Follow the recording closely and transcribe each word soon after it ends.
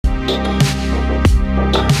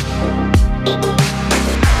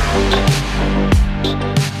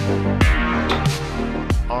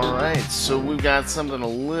Alright, so we've got something a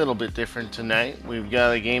little bit different tonight. We've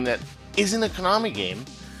got a game that isn't a Konami game.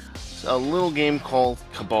 It's a little game called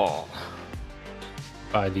Cabal.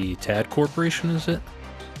 By the TAD Corporation, is it?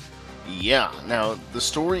 Yeah, now the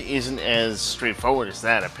story isn't as straightforward as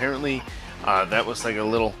that. Apparently, that was like a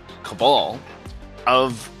little cabal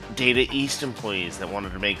of Data East employees that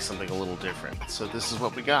wanted to make something a little different. So this is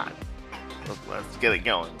what we got. Let's get it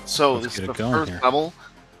going. So this is the first level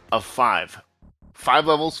of 5. 5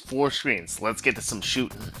 levels, 4 screens. Let's get to some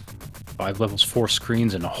shooting. 5 levels, 4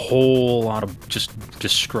 screens, and a whole lot of just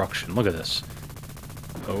destruction. Look at this.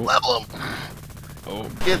 Oh. Level them. Oh.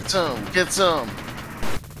 Get some. Get some.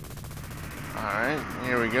 Alright,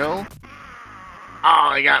 here we go.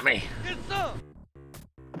 Oh, they got me. Get some.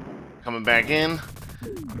 Coming back in.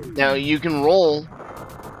 Now you can roll.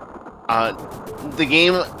 The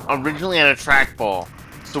game originally had a trackball.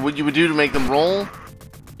 So what you would do to make them roll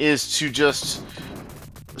is to just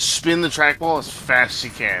spin the trackball as fast as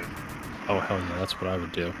you can. Oh, hell yeah, that's what I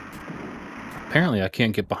would do. Apparently I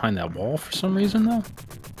can't get behind that wall for some reason, though.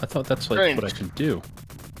 I thought that's like what I can do.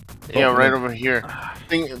 Yeah, right over here.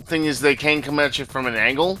 Thing is, they can come at you from an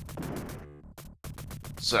angle.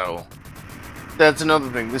 So, that's another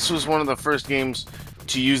thing. This was one of the first games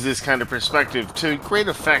to use this kind of perspective to great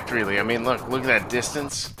effect, really. I mean, look at that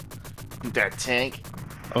distance. That tank.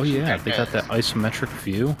 Oh yeah, they got that isometric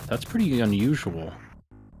view. That's pretty unusual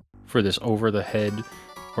for this over-the-head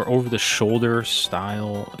or over-the-shoulder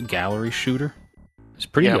style gallery shooter. It's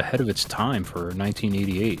pretty ahead of its time for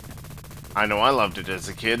 1988. I know, I loved it as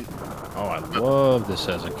a kid. Oh, I loved this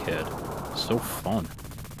as a kid. So fun.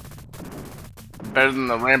 Better than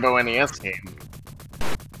the Rambo NES game.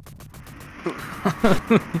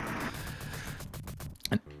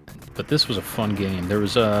 But this was a fun game. There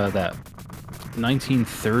was that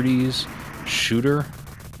 1930s shooter.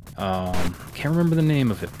 Can't remember the name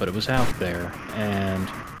of it, but it was out there, and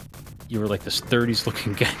you were like this 30s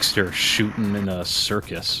looking gangster shooting in a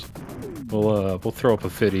circus. We'll throw up a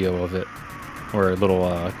video of it, or a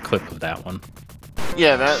little clip of that one.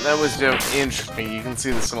 Yeah, that was interesting. You can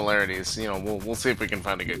see the similarities. You know, we'll see if we can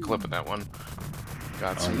find a good clip of that one.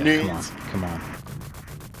 Got some news. Come on.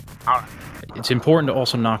 It's important to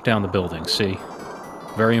also knock down the building. See,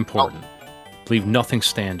 very important. Leave nothing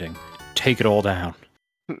standing. Take it all down.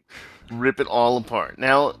 Rip it all apart.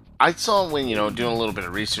 Now, I saw when, doing a little bit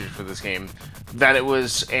of research for this game, that it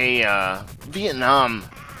was a Vietnam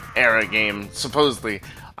era game, supposedly.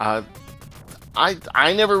 I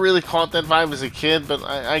never really caught that vibe as a kid, but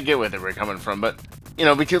I get where they were coming from. But,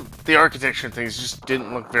 because the architecture and things just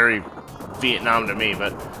didn't look very Vietnam to me,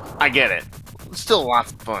 but I get it. Still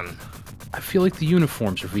lots of fun. I feel like the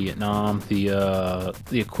uniforms are Vietnam. The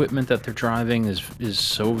equipment that they're driving is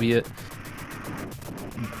Soviet.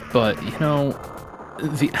 But,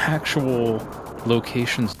 the actual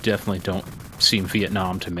locations definitely don't seem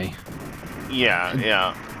Vietnam to me.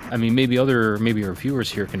 Yeah. I mean, maybe our viewers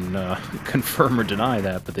here can confirm or deny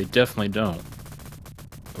that, but they definitely don't.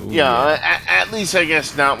 Ooh, yeah. At least I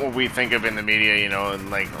guess not what we think of in the media, and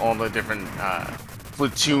like all the different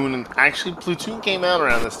Platoon. Actually, Platoon came out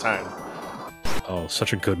around this time. Oh,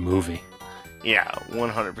 such a good movie. Yeah,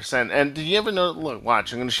 100%. And did you ever know? Look,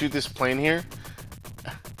 watch. I'm gonna shoot this plane here,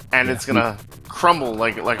 and it's gonna crumble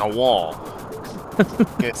like a wall.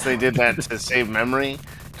 Guess they did that to save memory.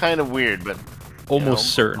 Kind of weird, but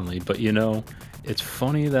almost certainly. But it's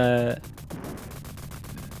funny that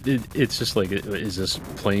it's just like, is this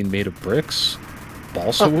plane made of bricks,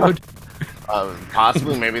 balsa wood?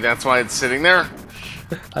 Possibly. Maybe that's why it's sitting there.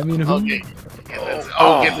 I mean, who? Okay.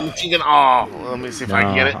 Get the machine gun. Oh, let me see if I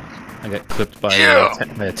can get it. I got clipped by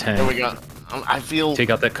a tank. There we go. I feel take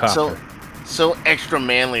out that copper. So extra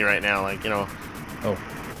manly right now, like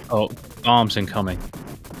Oh, bombs incoming.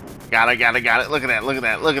 Got it. Look at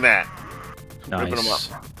that. Nice. Ripping them up.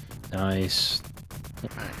 Nice.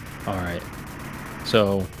 All right.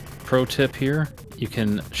 So, pro tip here: you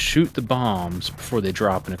can shoot the bombs before they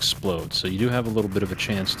drop and explode. So you do have a little bit of a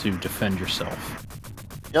chance to defend yourself.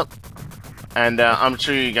 Yep. And I'm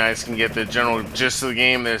sure you guys can get the general gist of the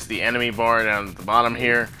game. There's the enemy bar down at the bottom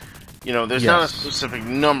here. There's not a specific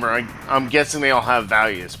number. I'm guessing they all have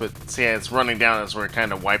values, but see, it's running down as we're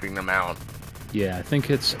kind of wiping them out. Yeah, I think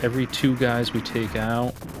it's every 2 guys we take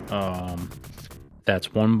out.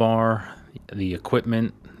 That's 1 bar. The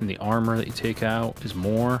equipment and the armor that you take out is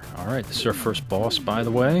more. All right, this is our first boss, by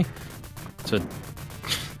the way. It's a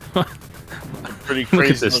pretty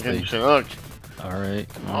crazy looking thing. Look. All right,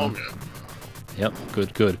 come on. Okay. Yep,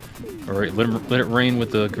 good, good. All right, let it rain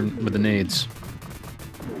with the nades.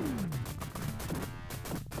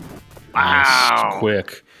 Nice, Wow.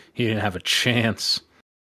 quick. He didn't have a chance.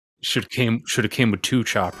 Should have came with 2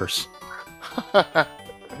 choppers,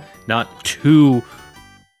 not 2,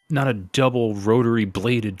 not a double rotary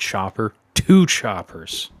bladed chopper. 2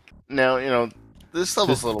 choppers. Now, this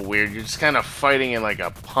level's a little weird. You're just kind of fighting in like a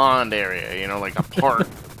pond area, like a park.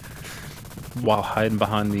 While hiding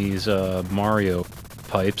behind these Mario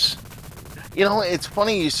pipes. It's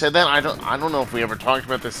funny you said that. I don't know if we ever talked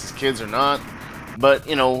about this as kids or not, but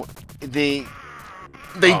they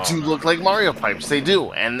do look like Mario pipes. They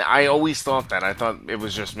do, and I always thought that. I thought it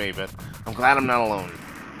was just me, but I'm glad I'm not alone.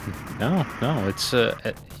 No, it's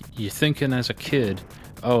you're thinking as a kid,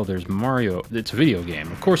 oh, there's Mario. It's a video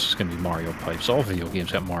game. Of course, it's gonna be Mario pipes. All video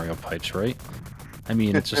games got Mario pipes, right? I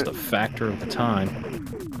mean, it's just a factor of the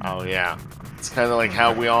time. Oh yeah. It's kind of like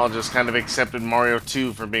how we all just kind of accepted Mario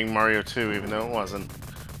 2 for being Mario 2, even though it wasn't.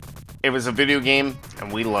 It was a video game,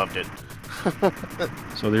 and we loved it.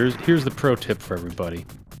 So here's the pro tip for everybody.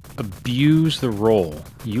 Abuse the roll.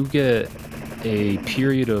 You get a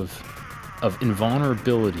period of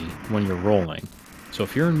invulnerability when you're rolling. So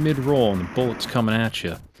if you're in mid-roll and the bullet's coming at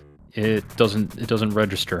you, it doesn't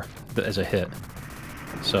register as a hit.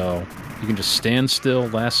 So you can just stand still,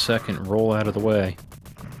 last second, roll out of the way.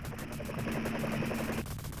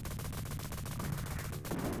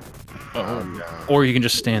 Or you can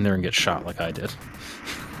just stand there and get shot like I did.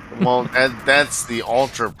 Well, that's the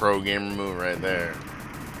ultra pro gamer move right there.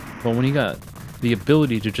 But when you got the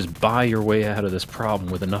ability to just buy your way out of this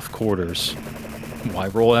problem with enough quarters, why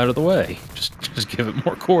roll out of the way? Just give it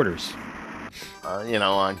more quarters.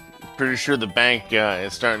 I'm pretty sure the bank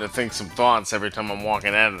is starting to think some thoughts every time I'm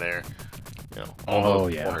walking out of there. All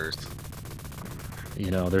those quarters.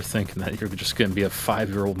 They're thinking that you're just going to be a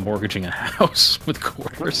 5-year-old mortgaging a house with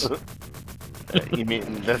quarters. You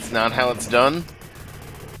mean that's not how it's done?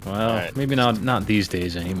 Well, right. Maybe not these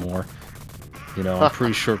days anymore. I'm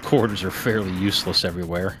pretty sure quarters are fairly useless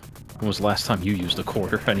everywhere. When was the last time you used a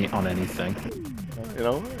quarter on anything?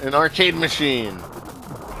 An arcade machine.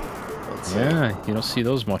 Yeah, you don't see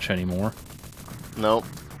those much anymore. Nope.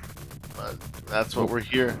 But that's what we're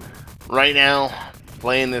here right now,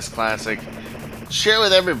 playing this classic. Share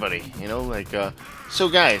with everybody, so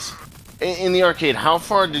guys, in the arcade, how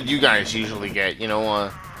far did you guys usually get?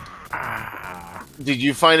 Did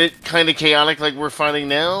you find it kind of chaotic like we're finding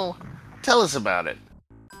now? Tell us about it.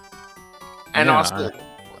 And yeah, also,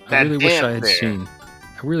 I really wish I had seen.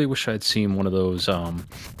 I really wish I had seen one of those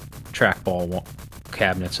trackball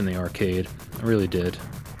cabinets in the arcade. I really did.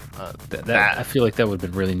 I feel like that would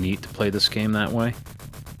have been really neat to play this game that way.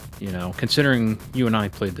 Considering you and I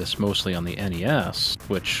played this mostly on the NES,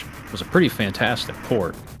 which was a pretty fantastic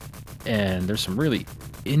port, and there's some really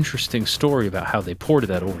interesting story about how they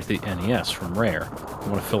ported that over to the NES from Rare.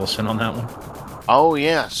 You want to fill us in on that one? Oh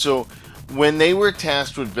yeah. So when they were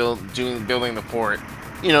tasked with building the port,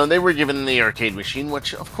 they were given the arcade machine,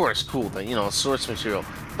 which of course cool, source material.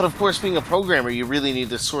 But of course, being a programmer, you really need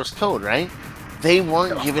the source code, right? They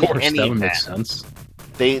weren't given any that of would that. make sense.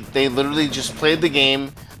 They literally just played the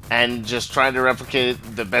game and just tried to replicate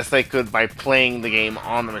it the best they could by playing the game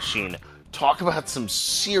on the machine. Talk about some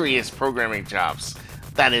serious programming chops.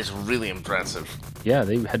 That is really impressive. Yeah,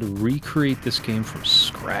 they had to recreate this game from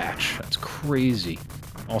scratch. That's crazy.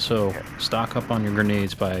 Also, stock up on your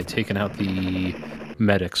grenades by taking out the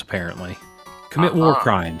medics, apparently. Commit war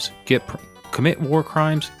crimes. Commit war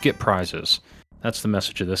crimes, get prizes. That's the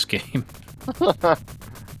message of this game.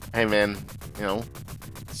 Hey man,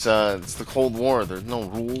 it's the Cold War. There's no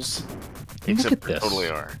rules. Except there totally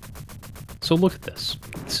are. So look at this.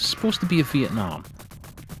 This is supposed to be a Vietnam.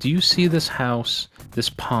 Do you see this house, this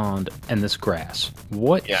pond, and this grass?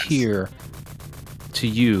 What here, to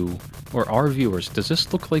you, or our viewers, does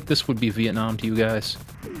this look like this would be Vietnam to you guys?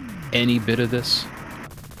 Any bit of this?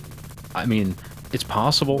 I mean, it's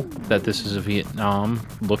possible that this is a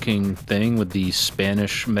Vietnam-looking thing with the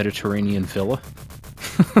Spanish Mediterranean villa.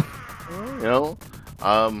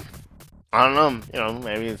 I don't know.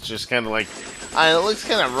 Maybe it's just kind of like, it looks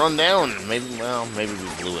kind of run down. Maybe we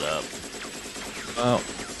blew it up. Well,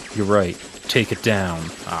 you're right. Take it down.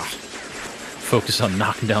 Focus on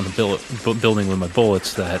knocking down the building with my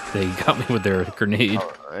bullets that they got me with their grenade.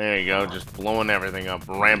 Oh, there you go, just blowing everything up,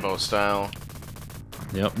 Rambo style.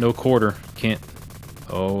 Yep, no quarter. Can't.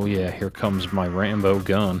 Oh yeah, here comes my Rambo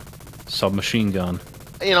gun, submachine gun.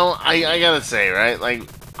 I gotta say, right? Like,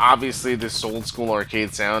 obviously this old school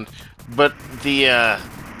arcade sound, but the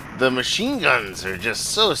machine guns are just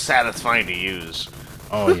so satisfying to use.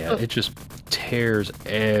 Oh yeah, tears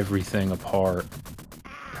everything apart.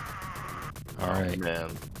 Alright,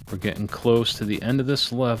 man. we're getting close to the end of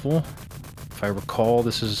this level. If I recall,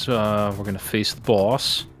 this is, we're gonna face the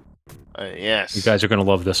boss. Yes. You guys are gonna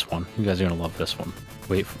love this one. You guys are gonna love this one.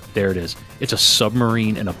 Wait, there it is. It's a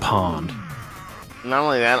submarine in a pond. Not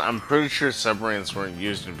only that, I'm pretty sure submarines weren't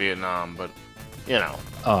used in Vietnam, but, you know.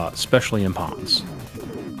 Especially in ponds.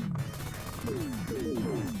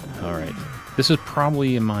 Alright. This is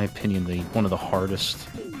probably, in my opinion, one of the hardest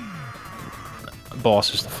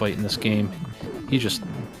bosses to fight in this game. He just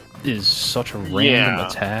is such a random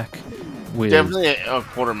attack. With... Definitely a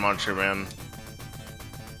quarter muncher, man.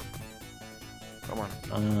 Come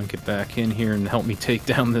on. Get back in here and help me take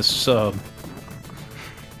down this sub.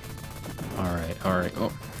 Alright.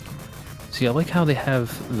 Oh. See, I like how they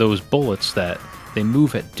have those bullets that they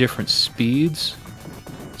move at different speeds.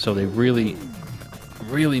 So they really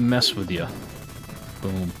mess with you.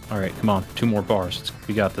 Boom. Alright, come on. 2 more bars.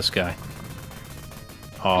 We got this guy.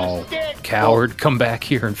 Oh, coward. Come back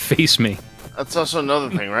here and face me. That's also another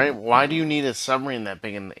thing, right? Why do you need a submarine that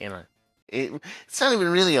big in a... It's not even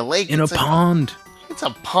really a lake. In a pond. It's a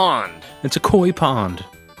pond. It's a koi pond.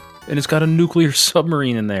 And it's got a nuclear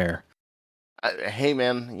submarine in there. Hey,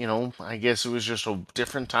 man, you know, I guess it was just a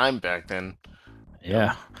different time back then.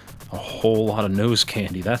 Yeah. A whole lot of nose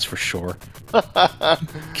candy, that's for sure.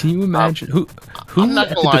 Can you imagine who I'm not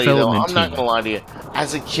at gonna the lie to you, though. development I'm not team? gonna lie to you.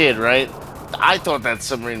 As a kid, right? I thought that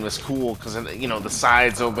submarine was cool because, you know, the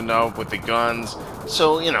sides opened up with the guns.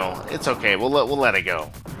 So, you know, it's okay. We'll let it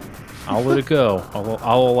go. I'll let it go.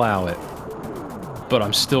 I'll allow it. But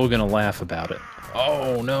I'm still gonna laugh about it.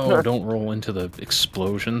 Oh no! Don't roll into the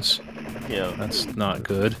explosions. Yeah, that's not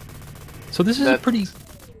good. So this is a pretty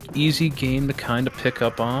easy game to kind of pick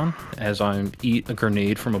up on as I eat a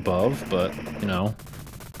grenade from above. But you know,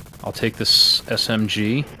 I'll take this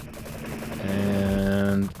SMG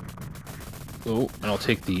and I'll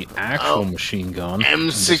take the actual machine gun.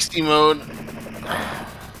 M60 mode.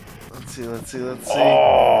 Let's see.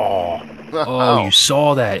 Oh, you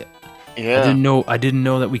saw that? Yeah. I didn't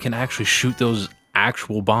know that we can actually shoot those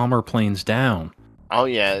actual bomber planes down. Oh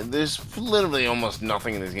yeah, there's literally almost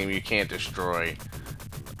nothing in this game you can't destroy.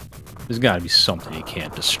 There's got to be something you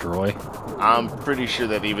can't destroy. I'm pretty sure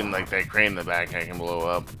that even like that crane in the back I can blow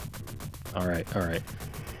up. All right. I'm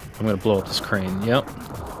gonna blow up this crane. Yep,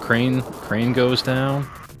 crane goes down.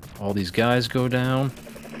 All these guys go down.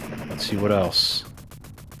 Let's see what else.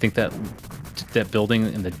 Think that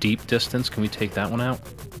building in the deep distance. Can we take that one out?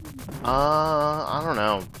 I don't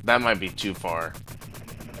know. That might be too far.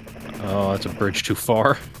 Oh, that's a bridge too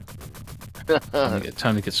far.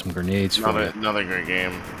 Time to get some grenades for it. Another great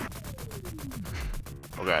game.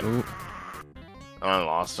 Oh god. Ooh. Oh, I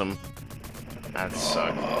lost him. That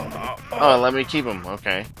sucked. Oh, let me keep him.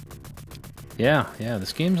 Okay. Yeah.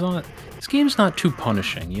 This game's not too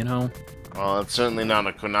punishing, you know. Well, it's certainly not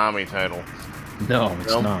a Konami title. No,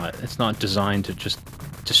 it's not. It's not designed to just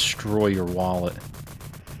destroy your wallet.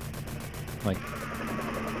 Like,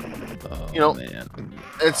 you know, man.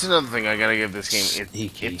 It's another thing I gotta give this game.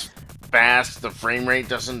 It's fast. The frame rate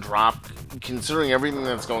doesn't drop. Considering everything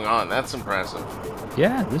that's going on, that's impressive.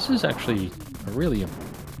 Yeah, this is actually I really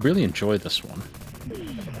enjoyed this one.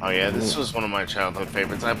 Oh yeah, this was one of my childhood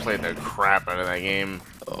favorites. I played the crap out of that game.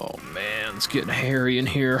 Oh man, it's getting hairy in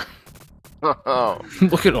here. Oh,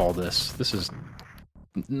 look at all this. This is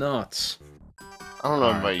nuts. I don't know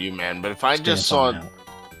about you, man, but if I just saw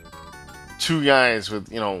 2 guys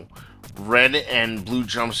with, you know, red and blue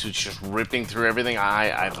jumpsuits just ripping through everything,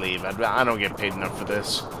 I'd leave. I don't get paid enough for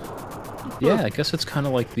this. Yeah, I guess it's kind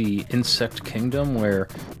of like the Insect Kingdom, where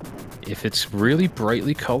if it's really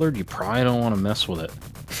brightly colored, you probably don't want to mess with it.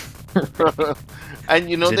 And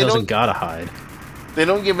you know, it doesn't gotta hide. They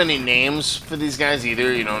don't give any names for these guys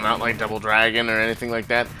either, you know, not like Double Dragon or anything like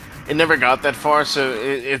that. It never got that far, so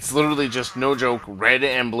it's literally just, no joke, red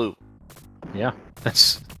and blue. Yeah,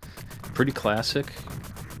 that's pretty classic.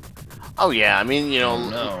 Oh yeah, I mean, you know,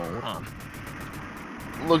 no.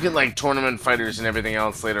 Look at like tournament fighters and everything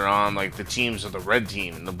else later on, like the teams of the red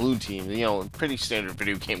team and the blue team, you know, pretty standard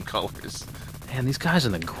video game colors. Man, these guys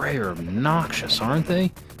in the gray are obnoxious, aren't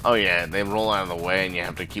they? Oh yeah, they roll out of the way and you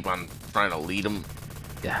have to keep on trying to lead them.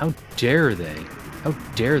 Yeah, how dare they? How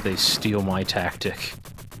dare they steal my tactic?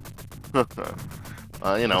 You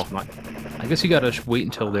know. I guess you gotta wait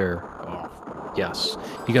until they're... Oh, yes.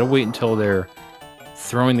 You gotta wait until they're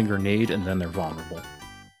throwing the grenade and then they're vulnerable.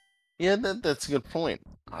 Yeah, that's a good point.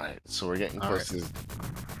 Alright, so we're getting close to this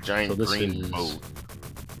giant green boat.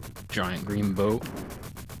 Giant green boat.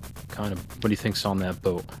 Kind of... What do you think's on that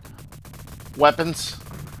boat? Weapons.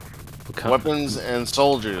 weapons and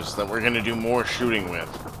soldiers that we're gonna do more shooting with.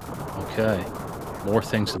 Okay. More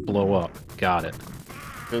things to blow up. Got it.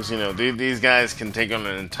 Because, you know, these guys can take on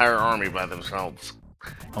an entire army by themselves.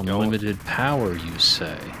 Unlimited power, you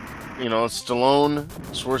say? You know, Stallone,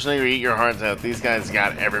 Schwarzenegger, eat your hearts out. These guys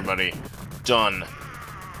got everybody done.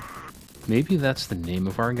 Maybe that's the name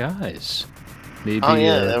of our guys. Maybe Oh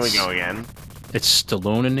yeah, there we go again. It's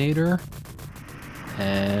Stallone-inator,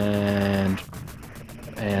 and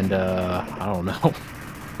I don't know.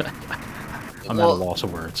 I'm at a loss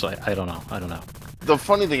of words. I don't know. The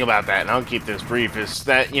funny thing about that, and I'll keep this brief, is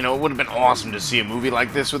that, you know, it would have been awesome to see a movie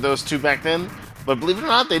like this with those two back then. But believe it or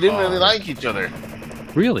not, they didn't really like each other.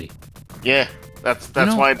 Really? Yeah, that's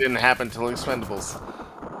why it didn't happen till Expendables.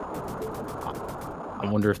 I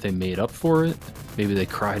wonder if they made up for it. Maybe they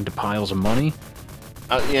cried into piles of money.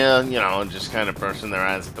 Yeah, you know, just kind of bursting their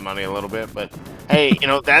eyes at the money a little bit. But hey, you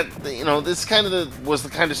know this kind of was the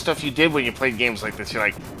kind of stuff you did when you played games like this. You're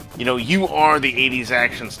like, you know, you are the '80s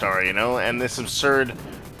action star, you know, and this absurd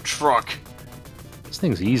truck. This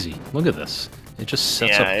thing's easy. Look at this. It just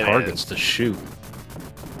sets up targets to shoot.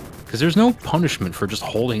 Because there's no punishment for just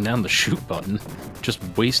holding down the shoot button. Just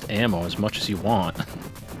waste ammo as much as you want.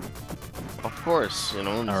 Of course, you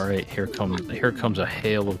know. All right, here comes a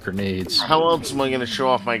hail of grenades. How else am I going to show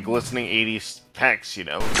off my glistening '80s pecs? You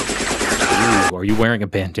know. Ooh, are you wearing a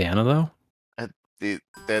bandana though?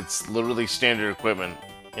 That's literally standard equipment.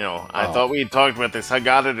 You know, I thought we had talked about this. I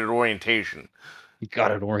got it at orientation. You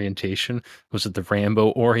got it at orientation? Was it the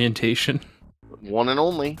Rambo orientation? One and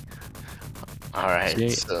only. All right. See,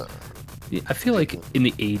 so. I feel like in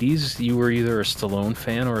the 80s, you were either a Stallone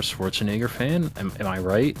fan or a Schwarzenegger fan. Am I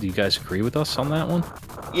right? Do you guys agree with us on that one?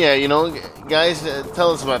 Yeah, you know, guys,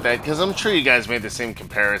 tell us about that, because I'm sure you guys made the same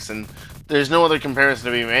comparison. There's no other comparison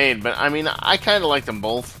to be made, but I mean, I kind of like them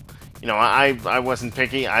both. You know, I wasn't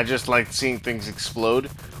picky. I just liked seeing things explode,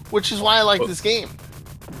 which is why I like this game.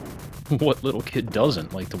 What little kid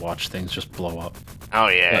doesn't like to watch things just blow up? Oh,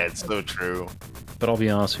 yeah, it's so true. But I'll be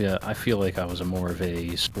honest with you, I feel like I was more of a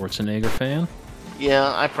Schwarzenegger fan.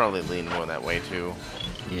 Yeah, I probably lean more that way, too.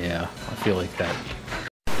 Yeah, I feel like that.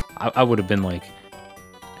 I would have been like,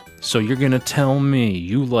 so you're gonna tell me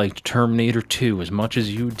you liked Terminator 2 as much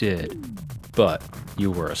as you did, but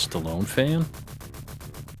you were a Stallone fan?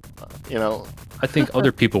 You know... I think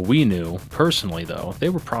other people we knew, personally, though, they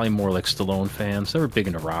were probably more like Stallone fans. They were big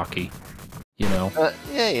into Rocky, you know?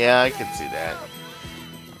 Yeah, I could see that.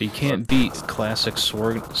 But you can't beat classic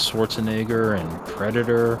Schwarzenegger and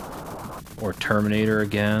Predator or Terminator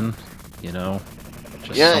again, you know?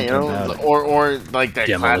 Just you know, or like that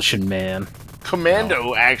Demolition Man. Commando, you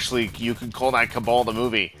know? Actually, you could call that Cabal the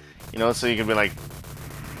movie. You know, so you could be like,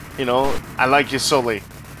 you know, I like you solely.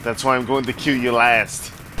 That's why I'm going to kill you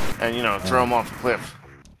last. And, you know, throw him off a cliff.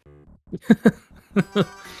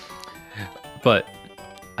 But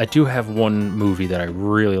I do have one movie that I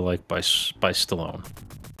really like by Stallone.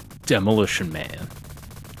 Demolition Man.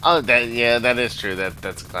 Oh, that is true.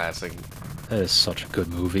 That's a classic. That is such a good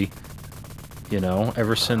movie. You know,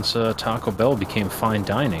 ever since Taco Bell became fine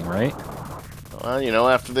dining, right? Well, you know,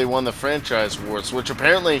 after they won the franchise wars, which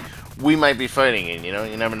apparently we might be fighting in, you know,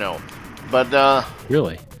 you never know. But,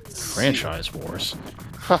 Really? Franchise wars?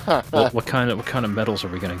 what kind of medals are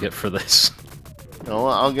we gonna get for this? No,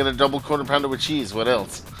 I'll get a double quarter pounder with cheese. What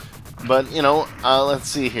else? But, you know, let's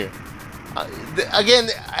see here. Again,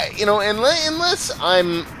 you know, unless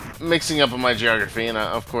I'm mixing up on my geography, and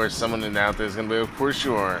of course someone out there is going to be, of course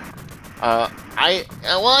you are. I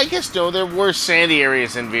guess no, there were sandy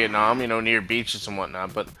areas in Vietnam, you know, near beaches and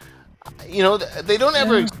whatnot, but, you know, they don't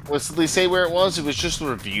ever explicitly say where it was. It was just the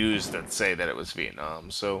reviews that say that it was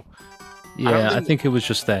Vietnam, so... Yeah, I think it was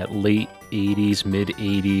just that late 80s, mid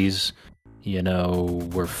 80s, you know,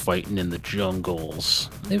 we're fighting in the jungles.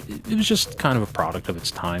 It was just kind of a product of its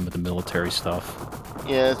time with the military stuff.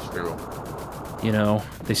 Yeah, it's true. You know,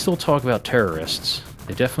 they still talk about terrorists.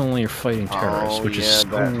 They definitely are fighting terrorists, which is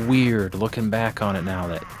so weird looking back on it now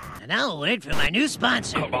that... And now wait for my new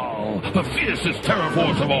sponsor. Cabal, the fiercest terror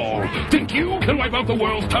force of all. Think you can wipe out the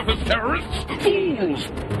world's toughest terrorists? Fools!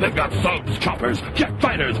 They've got thugs, choppers, jet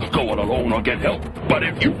fighters. Go it alone or get help. But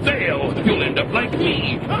if you fail, you'll end up like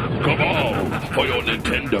me. Cabal, for your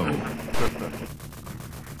Nintendo.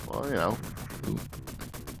 Well, you know.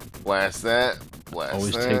 Blast that. Blast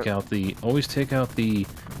always that. Always take out the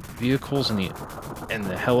vehicles and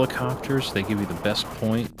the helicopters. They give you the best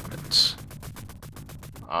point. It's...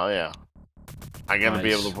 Oh yeah, I gotta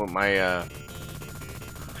be able to put my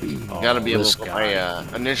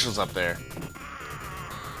initials up there.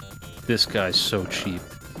 This guy's so cheap.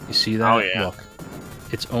 You see that? Oh yeah. Look,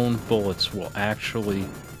 its own bullets will actually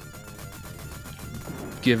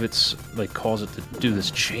give its like cause it to do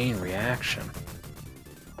this chain reaction.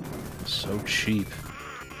 So cheap.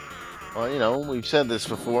 Well, you know, we've said this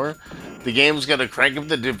before. The game's gonna crank up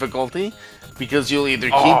the difficulty because you'll either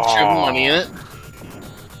keep shoving money in it.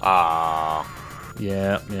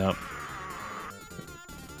 Yeah, yep.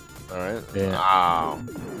 Alright. Yeah.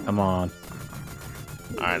 Come on.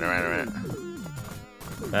 Alright.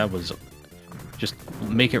 That was... Just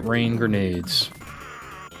make it rain grenades.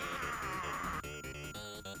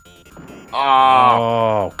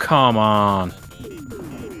 Oh, come on.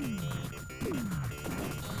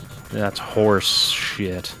 That's horse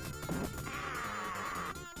shit.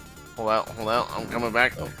 Hold out. I'm coming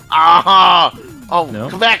back. Oh, No?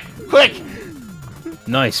 come back, quick!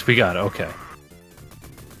 Nice, we got it. Okay.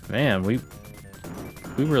 Man, we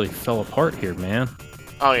really fell apart here, man.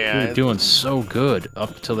 Oh yeah. We were doing so good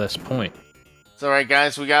up to this point. It's alright,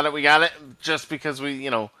 guys. We got it. Just because we, you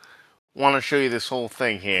know, want to show you this whole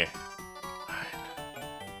thing here.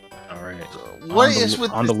 All right. What is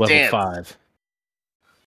with on this to level dance? 5?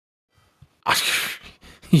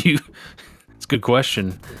 It's a good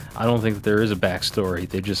question. I don't think that there is a backstory.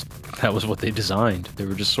 That was what they designed. They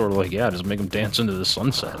were just sort of like, yeah, just make them dance into the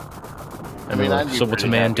sunset. And I mean, like, I'd be so what's a pretty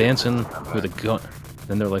man happy. dancing with a gun?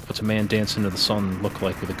 Then they're like, what's a man dancing to the sun look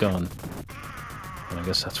like with a gun? And I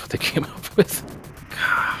guess that's what they came up with.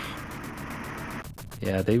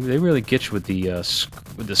 Yeah, they really get you with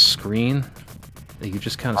the screen. You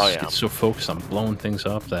just kind of get so focused on blowing things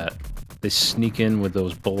up that they sneak in with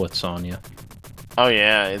those bullets on you. Oh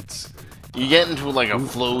yeah, you get into like a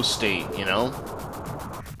flow state, you know?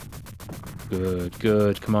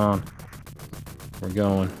 Good, come on. We're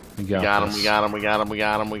going. We got this. We got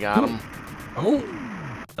him.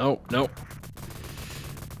 Oh, no.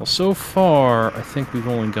 Well, so far, I think we've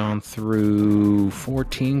only gone through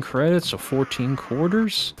 14 credits, so 14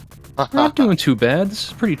 quarters. We're not doing too bad. This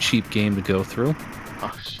is a pretty cheap game to go through.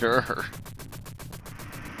 Oh, sure.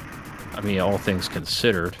 I mean, all things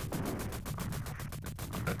considered.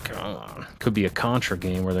 Come on. Could be a Contra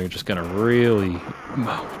game where they're just gonna really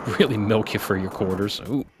milk you for your quarters.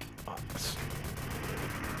 Ooh.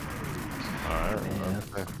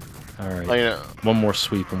 All right. Oh, yeah. One more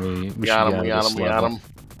sweep and we should got get him. out of this We got level. him.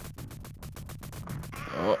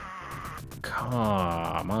 Oh,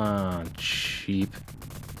 come on, cheap.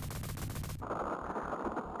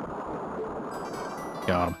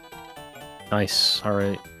 Got him. Nice. All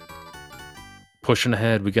right. Pushing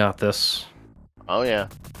ahead. We got this. Oh yeah.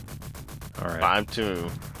 All right. 5-2.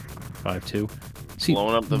 5-2. See,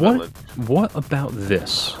 Blowing up the village. What about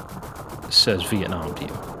this says Vietnam to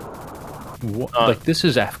you? What, like, this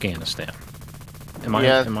is Afghanistan. Am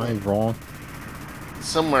I wrong?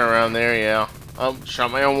 Somewhere around there, yeah. Shot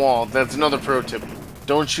my own wall. That's another pro tip.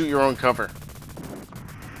 Don't shoot your own cover.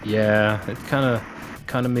 Yeah, it kind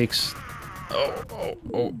of makes. Oh.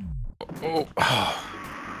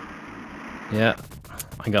 Yeah,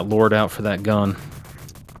 I got lured out for that gun.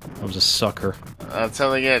 I was a sucker. That's how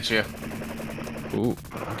they get you. Ooh,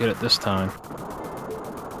 I'll get it this time.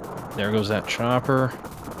 There goes that chopper.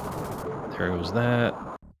 There goes that.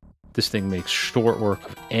 This thing makes short work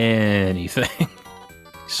of anything.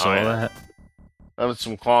 Saw that? That was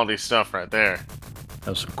some quality stuff right there. That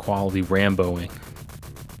was some quality Ramboing.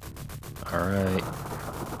 Alright.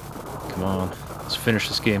 Come on. Let's finish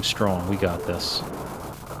this game strong. We got this.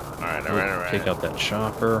 Alright. Take out that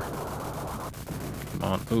chopper. Come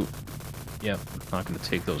on. Ooh. Yep. Not going to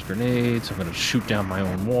take those grenades. I'm going to shoot down my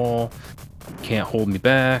own wall. Can't hold me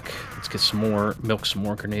back. Let's get some more, milk some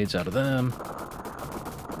more grenades out of them.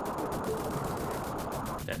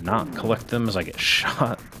 And not collect them as I get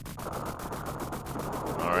shot.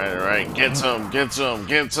 Alright. Get some. Alright.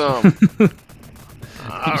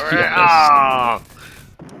 Yes.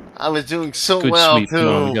 I was doing so Good well, sweep. too. Come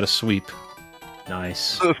on, we got a sweep.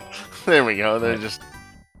 Nice. There we go. They're just...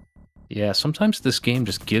 Yeah, sometimes this game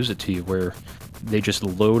just gives it to you where they just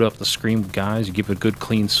load up the screen with guys, you give it a good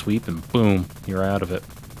clean sweep, and boom, you're out of it.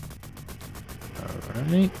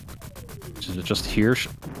 Alright. Is it just here,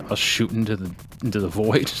 us shooting into the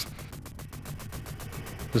void?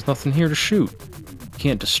 There's nothing here to shoot.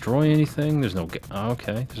 Can't destroy anything. There's no...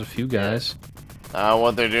 okay, there's a few guys.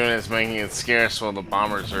 What they're doing is making it scarce while the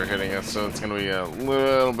bombers are hitting us, so it's going to be a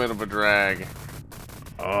little bit of a drag.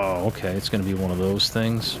 Oh, okay. It's going to be one of those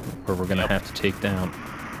things where we're going to have to take down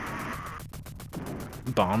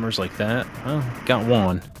bombers like that. Oh, got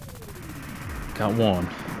one.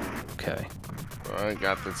 Okay. Alright,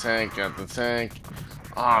 got the tank.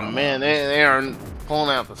 Oh man, they are pulling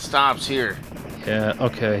out the stops here. Yeah,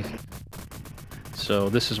 okay. So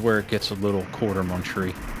this is where it gets a little quarter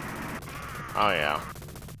munchery. Oh yeah.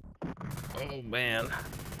 Oh, Oh man,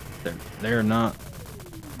 they're not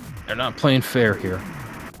playing fair here,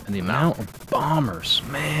 and the amount of bombers,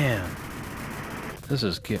 man, this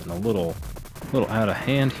is getting a little out of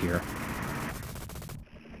hand here.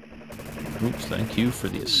 Oops, thank you for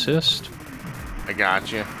the assist. I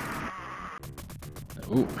got you.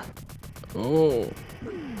 Ooh. Oh.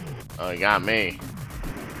 Oh, you got me.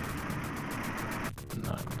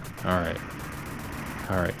 Alright.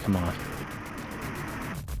 Alright, come on.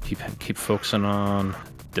 Keep focusing on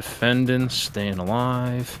defending, staying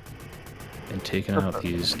alive, and taking out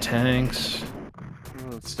these tanks.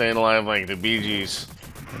 Staying alive like the Bee Gees.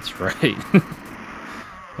 That's right.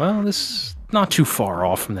 Well, this is not too far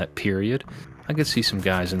off from that period. I could see some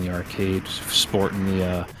guys in the arcade sporting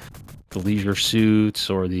the leisure suits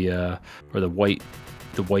or the white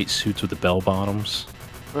suits with the bell bottoms.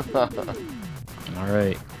 All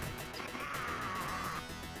right.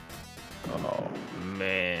 Oh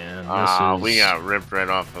man, we got ripped right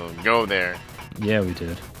off of go there. Yeah, we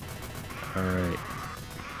did. All right.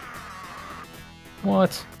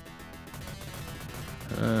 What?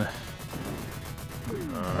 All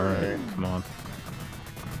right, come on.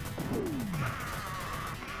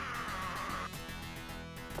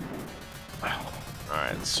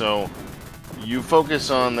 Alright, so you focus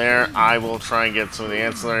on there. I will try and get some of the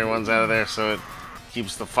ancillary ones out of there so it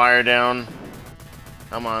keeps the fire down.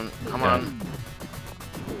 Come on, come on.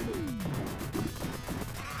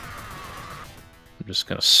 I'm just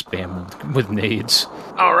gonna spam with nades.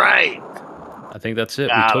 Alright! I think that's it.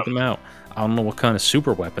 Got We took him out. I don't know what kind of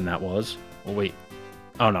super weapon that was. Oh wait.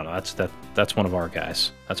 Oh no, that's one of our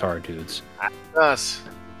guys. That's our dudes. That's us.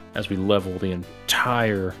 As we level the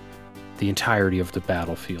entirety of the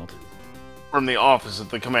battlefield. From the office of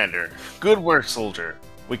the commander. Good work, soldier.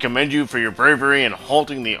 We commend you for your bravery in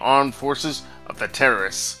halting the armed forces of the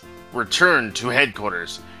terrorists. Return to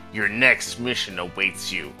headquarters. Your next mission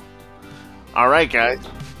awaits you. Alright guys,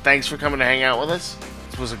 thanks for coming to hang out with us.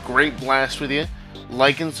 This was a great blast with you.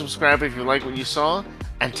 Like and subscribe if you like what you saw,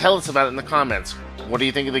 and tell us about it in the comments. What do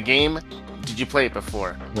you think of the game? Did you play it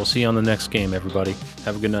before? We'll see you on the next game, everybody.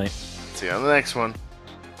 Have a good night. See you on the next one.